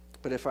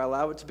 But if I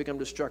allow it to become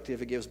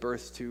destructive, it gives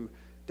birth to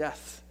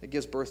death. It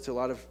gives birth to a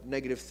lot of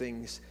negative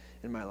things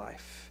in my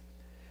life.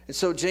 And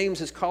so James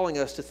is calling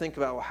us to think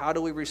about, well, how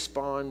do we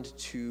respond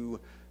to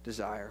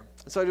desire?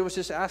 And so I would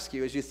just ask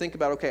you, as you think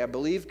about, okay, I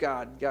believe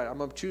God, I'm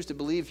going to choose to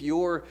believe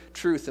your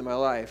truth in my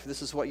life.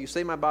 This is what you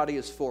say my body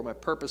is for, my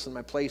purpose and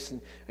my place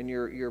and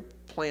your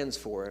plans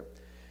for it.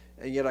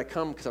 And yet I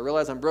come because I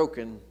realize I'm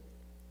broken.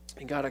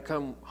 And God, I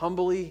come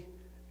humbly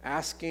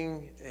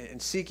asking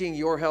and seeking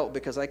your help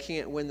because I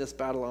can't win this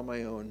battle on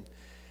my own.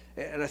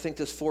 And I think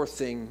this fourth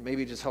thing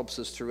maybe just helps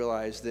us to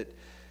realize that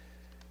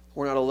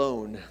we're not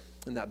alone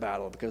in that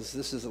battle, because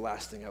this is the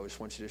last thing I just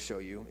want you to show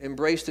you.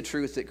 Embrace the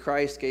truth that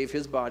Christ gave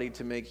his body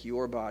to make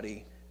your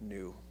body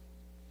new.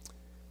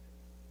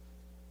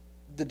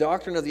 The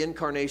doctrine of the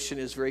incarnation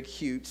is very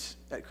cute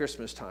at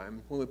Christmas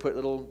time when we put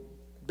little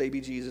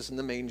baby Jesus in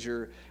the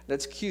manger.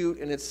 That's cute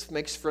and it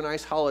makes for a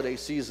nice holiday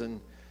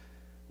season.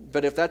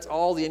 But if that's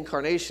all the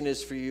incarnation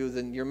is for you,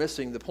 then you're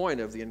missing the point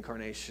of the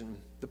incarnation.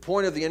 The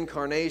point of the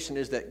incarnation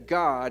is that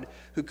God,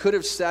 who could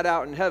have sat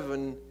out in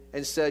heaven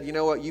and said, you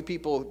know what, you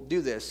people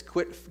do this.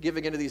 Quit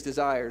giving into these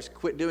desires.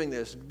 Quit doing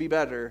this. Be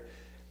better.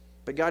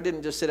 But God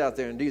didn't just sit out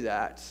there and do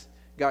that.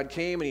 God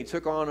came and he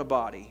took on a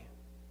body.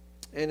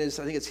 And I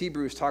think it's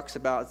Hebrews talks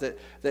about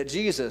that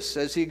Jesus,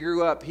 as he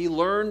grew up, he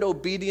learned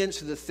obedience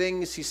to the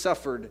things he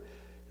suffered.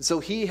 And so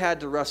he had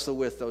to wrestle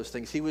with those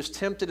things. He was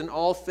tempted in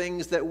all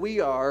things that we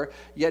are,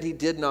 yet he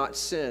did not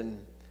sin.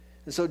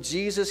 And so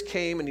Jesus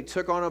came and he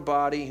took on a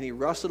body and he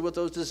wrestled with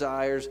those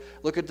desires.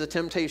 Look at the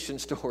temptation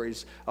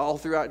stories all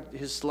throughout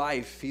his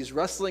life. He's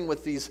wrestling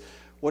with these,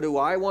 what do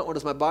I want? What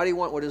does my body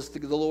want? What does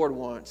the Lord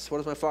wants? What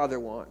does my Father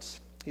wants?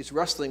 He's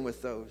wrestling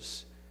with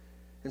those.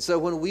 And so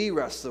when we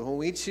wrestle, when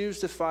we choose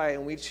to fight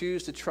and we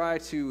choose to try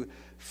to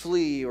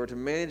flee or to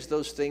manage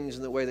those things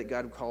in the way that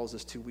God calls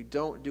us to, we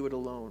don't do it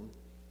alone.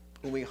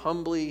 When we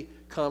humbly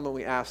come and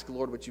we ask,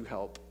 Lord, would you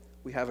help?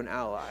 We have an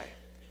ally.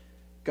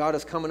 God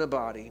has come in a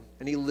body,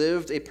 and he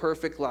lived a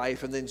perfect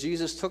life, and then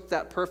Jesus took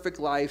that perfect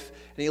life,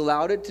 and he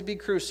allowed it to be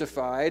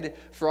crucified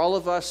for all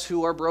of us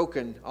who are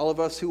broken, all of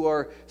us who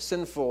are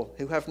sinful,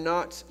 who have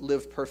not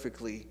lived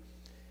perfectly,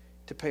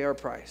 to pay our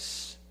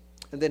price.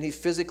 And then he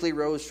physically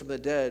rose from the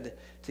dead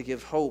to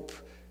give hope,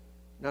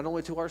 not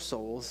only to our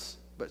souls,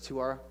 but to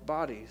our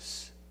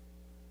bodies.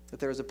 That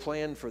there is a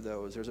plan for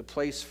those, there's a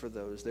place for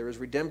those, there is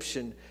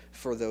redemption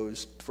for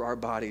those, for our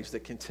bodies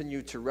that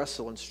continue to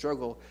wrestle and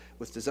struggle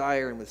with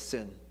desire and with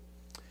sin.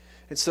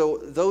 And so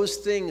those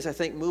things, I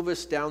think, move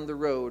us down the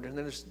road. And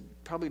then there's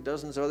probably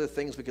dozens of other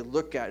things we could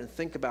look at and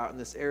think about in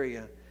this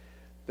area.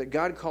 But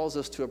God calls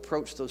us to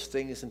approach those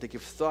things and to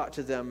give thought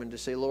to them and to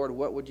say, Lord,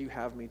 what would you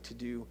have me to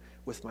do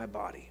with my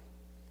body?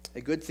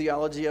 A good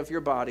theology of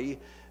your body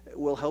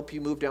will help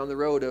you move down the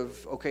road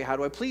of, okay, how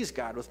do I please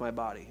God with my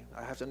body?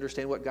 I have to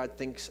understand what God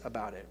thinks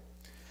about it.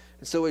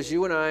 And so as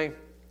you and I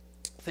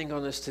think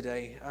on this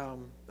today, I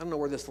don't know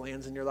where this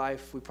lands in your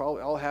life. We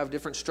probably all have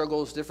different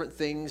struggles, different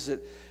things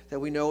that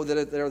we know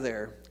that are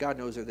there. God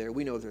knows they're there.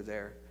 We know they're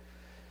there.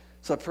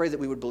 So I pray that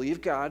we would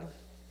believe God.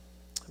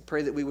 I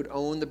pray that we would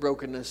own the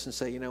brokenness and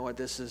say, you know what,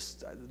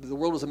 the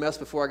world was a mess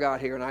before I got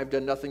here, and I've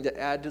done nothing to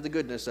add to the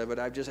goodness of it.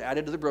 I've just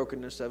added to the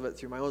brokenness of it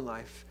through my own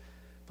life.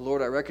 But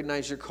Lord, I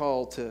recognize your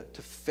call to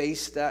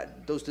face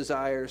those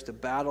desires, to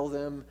battle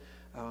them,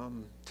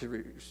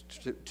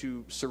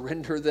 to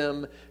surrender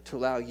them, to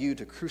allow you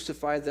to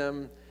crucify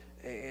them,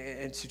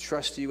 and to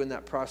trust you in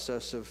that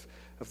process of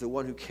the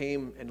one who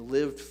came and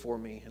lived for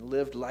me and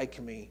lived like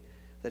me,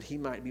 that he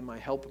might be my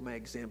help, my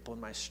example,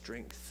 and my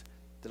strength,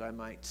 that I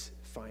might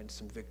find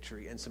some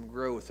victory and some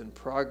growth and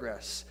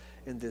progress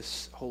in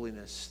this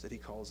holiness that he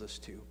calls us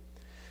to.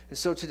 And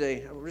so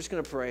today, we're just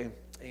going to pray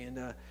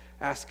and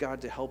ask God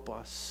to help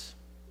us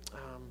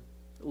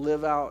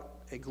live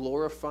out a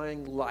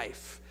glorifying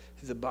life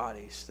through the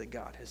bodies that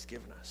God has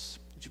given us.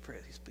 Would you pray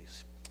these,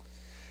 please?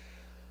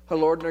 Our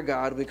Lord and our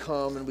God, we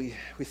come and we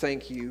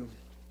thank you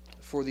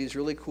for these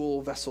really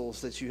cool vessels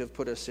that you have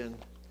put us in.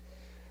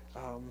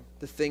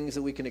 The things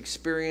that we can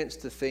experience,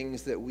 the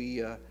things that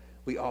we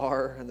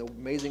are, and the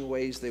amazing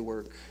ways they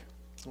work.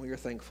 We are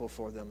thankful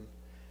for them.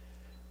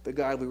 But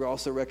God, we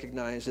also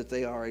recognize that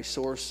they are a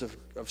source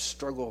of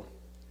struggle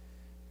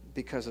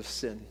because of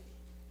sin.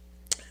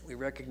 We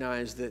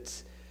recognize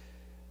that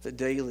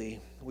daily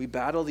we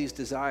battle these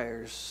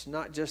desires,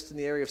 not just in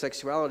the area of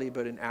sexuality,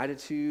 but in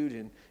attitude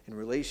and in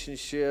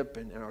relationship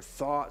and our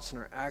thoughts and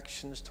our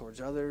actions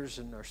towards others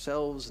and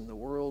ourselves and the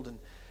world. And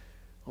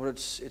Lord,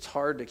 it's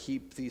hard to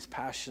keep these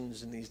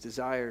passions and these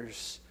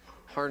desires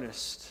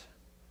harnessed.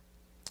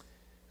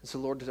 And so,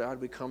 Lord God,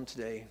 we come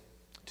today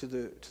to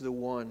the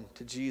one,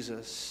 to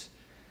Jesus,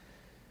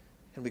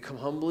 and we come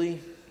humbly,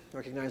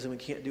 recognizing we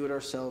can't do it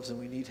ourselves and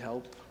we need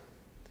help.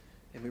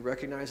 And we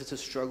recognize it's a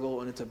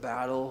struggle and it's a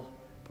battle,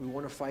 but we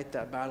want to fight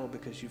that battle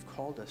because you've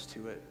called us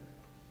to it.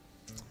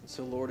 And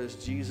so, Lord, as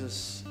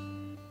Jesus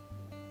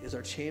is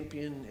our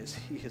champion, as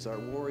he is our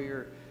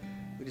warrior,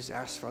 we just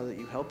ask, Father, that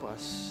you help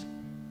us.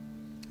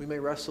 We may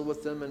wrestle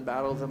with them and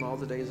battle them all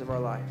the days of our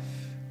life.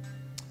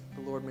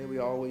 But, Lord, may we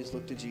always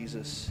look to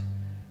Jesus,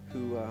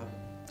 who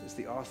is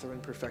the author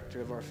and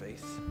perfecter of our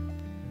faith.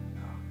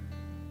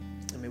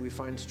 And may we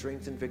find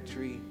strength and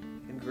victory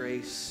and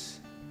grace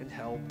and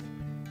help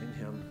in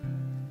him.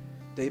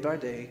 Day by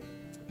day,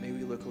 may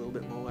we look a little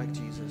bit more like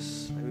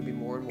Jesus. May we be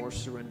more and more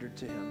surrendered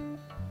to him.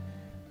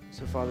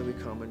 So, Father, we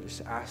come and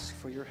just ask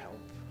for your help,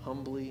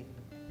 humbly,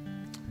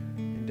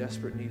 in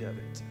desperate need of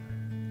it.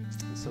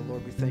 And so,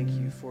 Lord, we thank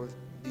you for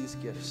these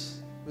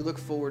gifts. We look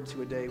forward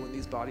to a day when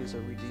these bodies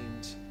are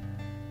redeemed,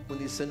 when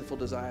these sinful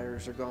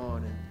desires are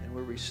gone and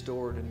we're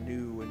restored and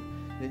new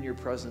and in your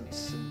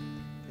presence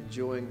and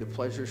enjoying the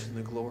pleasures and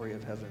the glory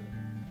of heaven.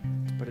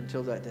 But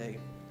until that day,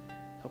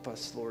 help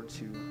us, Lord,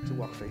 to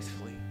walk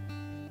faithfully.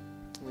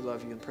 We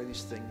love you and pray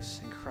these things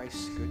in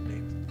Christ's good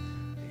name.